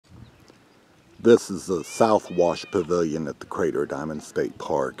This is the South Wash Pavilion at the Crater Diamond State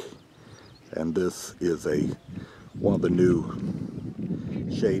Park, and this is one of the new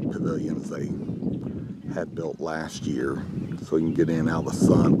shade pavilions they had built last year, so you can get in and out of the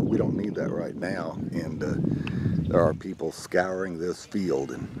sun. But we don't need that right now, and there are people scouring this field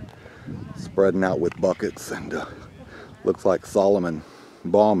and spreading out with buckets, and looks like Solomon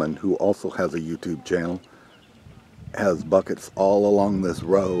Bauman, who also has a YouTube channel, has buckets all along this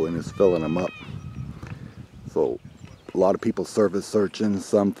row and is filling them up. So a lot of people surface searching,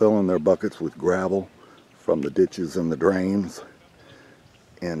 some filling their buckets with gravel from the ditches and the drains.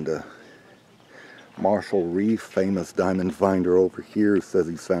 And Marshall Reef, famous diamond finder over here, says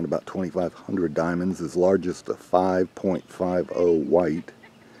he's found about 2,500 diamonds, his largest a 5.50 white.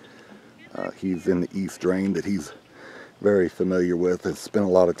 He's in the East Drain that he's very familiar with, has spent a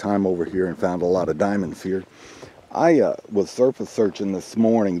lot of time over here and found a lot of diamonds here. I was surface searching this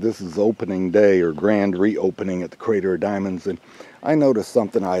morning. This is opening day, or grand reopening at the Crater of Diamonds, and I noticed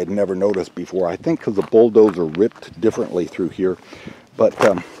something I had never noticed before. I think because the bulldozer ripped differently through here, but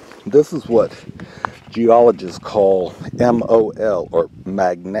this is what geologists call MOL, or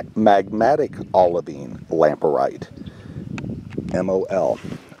magmatic olivine lamproite, MOL.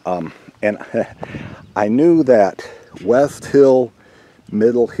 And I knew that West Hill,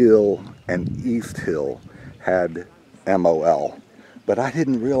 Middle Hill, and East Hill had MOL, but I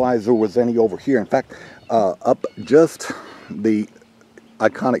didn't realize there was any over here. In fact, up just the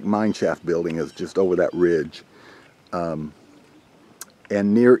iconic mine shaft building is just over that ridge, and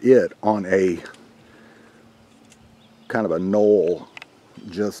near it on a kind of a knoll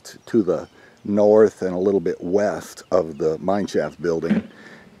just to the north and a little bit west of the mine shaft building,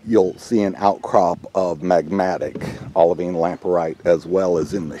 you'll see an outcrop of magmatic olivine lamproite, as well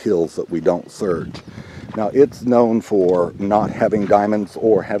as in the hills that we don't search. Now, it's known for not having diamonds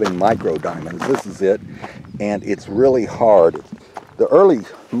or having micro diamonds. This is it, and it's really hard. The early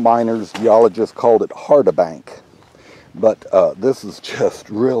miners, geologists, called it hard-to-bank, but this is just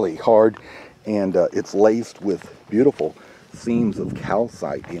really hard, and it's laced with beautiful seams of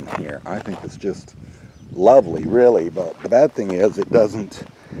calcite in here. I think it's just lovely, really, but the bad thing is it doesn't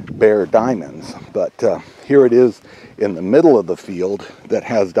bear diamonds. But here it is in the middle of the field that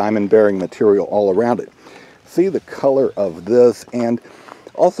has diamond-bearing material all around it. See the color of this, and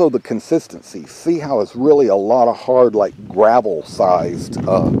also the consistency. See how it's really a lot of hard, like gravel-sized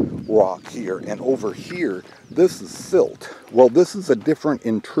rock here. And over here, this is silt. Well, this is a different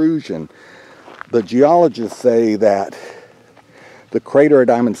intrusion. The geologists say that the Crater of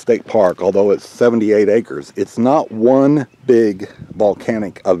Diamond State Park, although it's 78 acres, it's not one big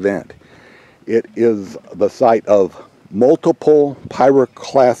volcanic event. It is the site of multiple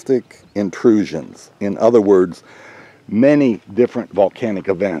pyroclastic intrusions. In other words, many different volcanic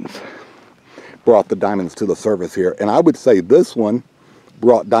events brought the diamonds to the surface here. And I would say this one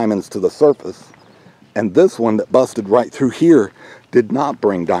brought diamonds to the surface, and this one that busted right through here did not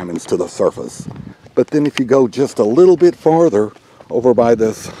bring diamonds to the surface. But then if you go just a little bit farther over by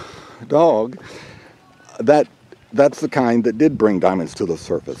this dog, that's the kind that did bring diamonds to the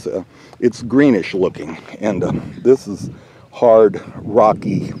surface. It's greenish looking, and this is hard,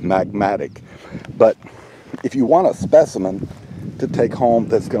 rocky, magmatic. But if you want a specimen to take home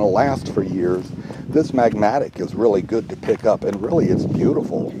that's going to last for years, this magmatic is really good to pick up, and really it's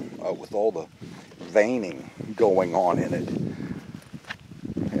beautiful with all the veining going on in it.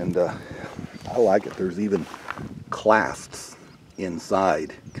 And I like it. There's even clasps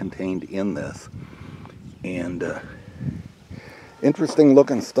inside contained in this, and interesting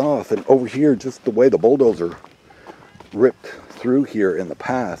looking stuff. And over here, just the way the bulldozer ripped through here in the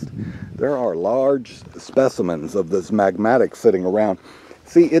past, there are large specimens of this magmatic sitting around.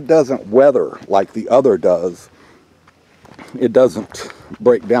 See, it doesn't weather like the other does. It doesn't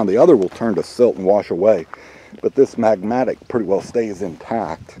break down. The other will turn to silt and wash away, but this magmatic pretty well stays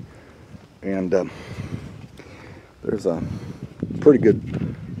intact. And there's a pretty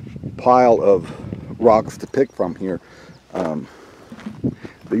good pile of rocks to pick from here.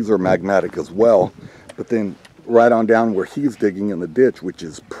 These are magmatic as well, but then right on down where he's digging in the ditch, which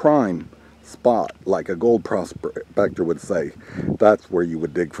is prime spot, like a gold prospector would say, that's where you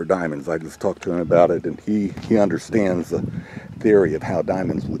would dig for diamonds. I just talked to him about it, and he understands the theory of how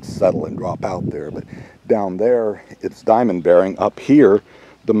diamonds would settle and drop out there. But down there, it's diamond bearing. Up here,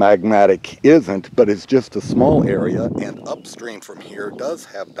 the magmatic isn't, but it's just a small area, and upstream from here does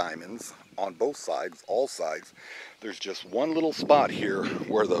have diamonds on both sides, all sides. There's just one little spot here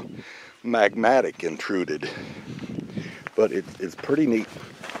where the magmatic intruded, but it's pretty neat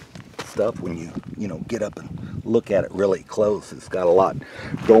stuff when you know, get up and look at it really close. It's got a lot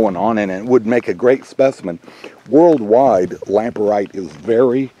going on in it. It would make a great specimen. Worldwide, lamproite is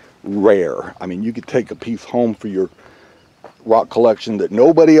very rare. I mean, you could take a piece home for your rock collection that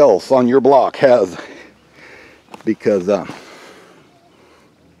nobody else on your block has, because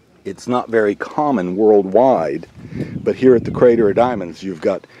it's not very common worldwide. But here at the Crater of Diamonds, you've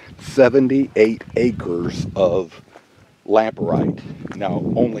got 78 acres of lamproite. Now,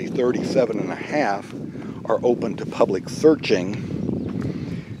 only 37.5 are open to public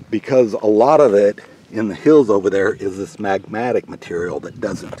searching, because a lot of it in the hills over there is this magmatic material that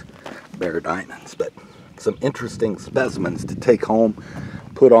doesn't bear diamonds. But some interesting specimens to take home,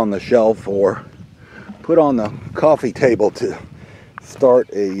 put on the shelf, or put on the coffee table to start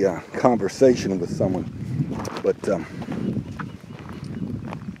a conversation with someone. But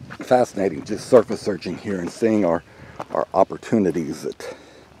fascinating, just surface searching here and seeing our opportunities that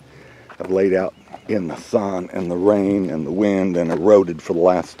have laid out in the sun and the rain and the wind and eroded for the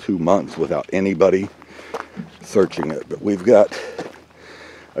last 2 months without anybody searching it. But we've got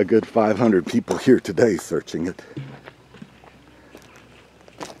a good 500 people here today searching it.